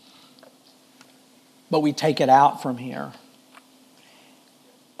 But we take it out from here.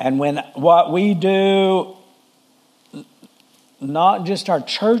 And when what we do, not just our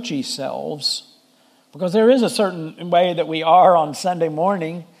churchy selves, because there is a certain way that we are on Sunday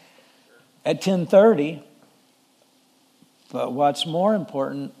morning at 10:30, but what's more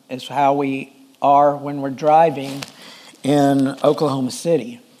important is how we are when we're driving in Oklahoma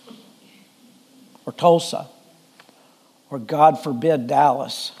City or Tulsa or, God forbid,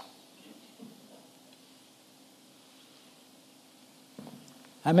 Dallas.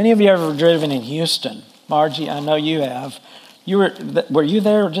 How many of you have ever driven in Houston? Margie, I know you have. Were you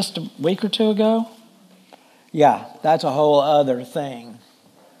there just a week or two ago? Yeah, that's a whole other thing.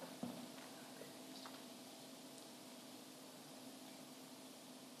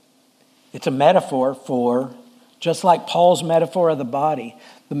 It's a metaphor for, just like Paul's metaphor of the body,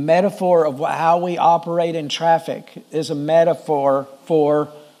 the metaphor of how we operate in traffic is a metaphor for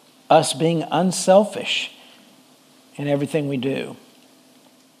us being unselfish in everything we do.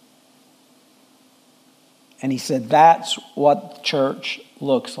 And he said that's what church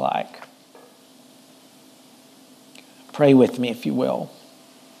looks like. Pray with me, if you will.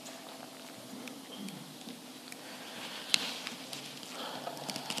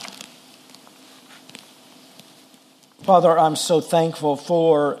 Father, I'm so thankful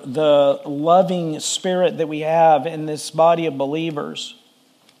for the loving spirit that we have in this body of believers.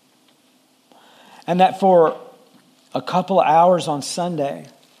 And that for a couple of hours on Sunday,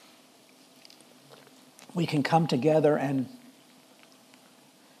 we can come together and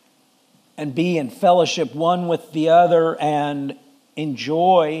be in fellowship one with the other and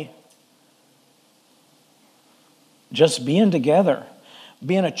enjoy just being together,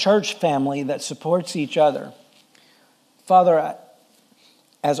 being a church family that supports each other. Father,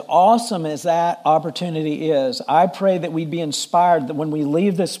 as awesome as that opportunity is, I pray that we'd be inspired that when we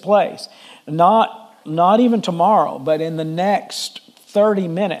leave this place, not even tomorrow, but in the next 30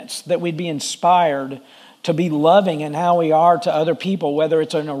 minutes, that we'd be inspired to be loving in how we are to other people, whether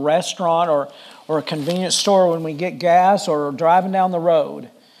it's in a restaurant or a convenience store when we get gas or driving down the road,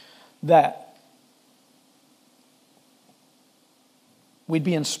 that we'd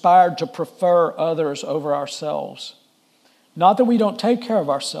be inspired to prefer others over ourselves. Not that we don't take care of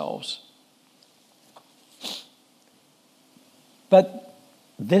ourselves, but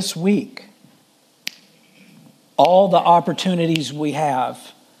this week, all the opportunities we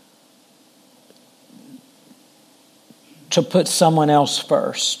have to put someone else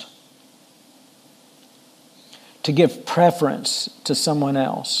first, to give preference to someone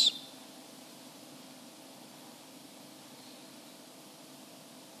else.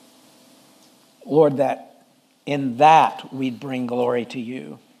 Lord, that in that we'd bring glory to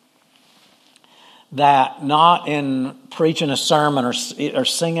you. That not in preaching a sermon or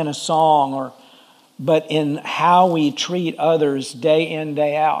singing a song, but in how we treat others day in,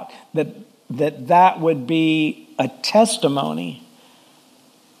 day out, that would be a testimony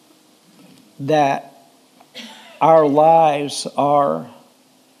that our lives are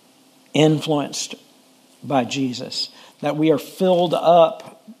influenced by Jesus, that we are filled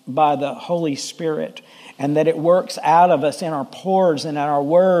up by the Holy Spirit, and that it works out of us in our pores and in our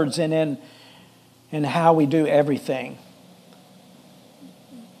words and in how we do everything.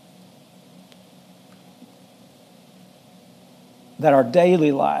 That our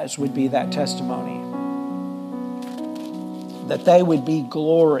daily lives would be that testimony. That they would be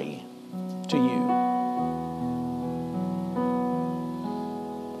glory to you.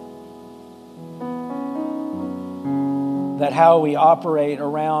 That how we operate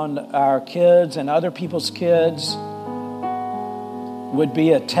around our kids and other people's kids would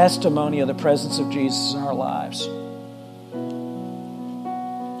be a testimony of the presence of Jesus in our lives.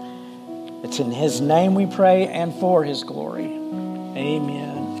 It's in His name we pray and for His glory.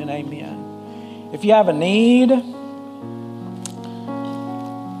 Amen and amen. If you have a need,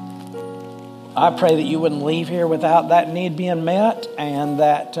 I pray that you wouldn't leave here without that need being met, and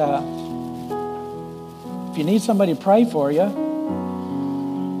that if you need somebody to pray for you,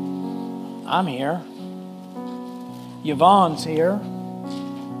 I'm here. Yvonne's here.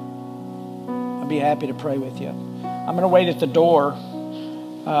 I'd be happy to pray with you. I'm going to wait at the door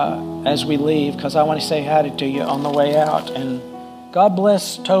as we leave, because I want to say hi to you on the way out. And God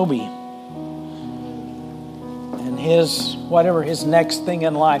bless Toby and whatever his next thing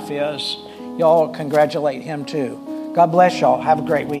in life is. Y'all congratulate him too. God bless y'all. Have a great week.